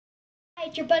Hi,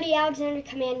 it's your buddy Alexander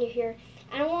Commander here,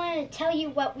 and I want to tell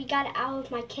you what we got out of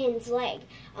my kitten's leg.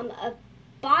 A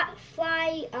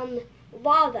botfly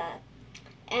larva,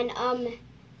 and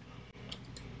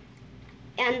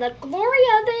the glory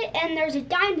of it, and there's a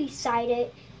dimesize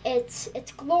it.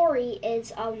 Its glory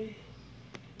is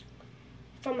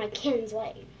from my kitten's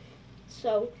leg.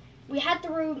 So we had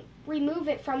to remove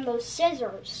it from those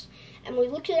scissors, and we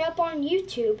looked it up on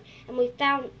YouTube, and we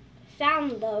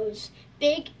found those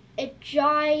big,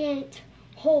 giant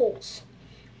holes.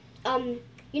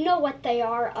 You know what they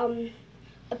are? A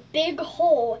big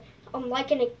hole,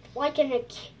 like in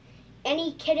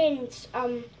any kitten's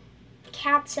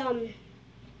cat's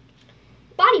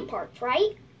body parts,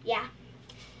 right? Yeah.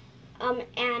 I want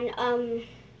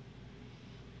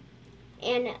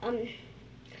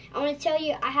to tell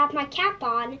you, I have my cap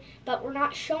on, but we're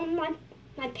not showing my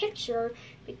picture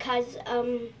because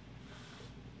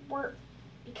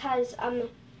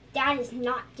Dad is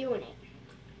not doing it.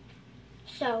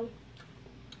 So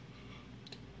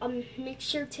make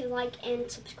sure to like and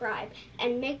subscribe,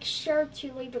 and make sure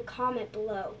to leave a comment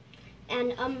below,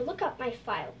 and look up my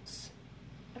files.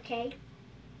 Okay?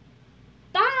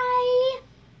 Bye!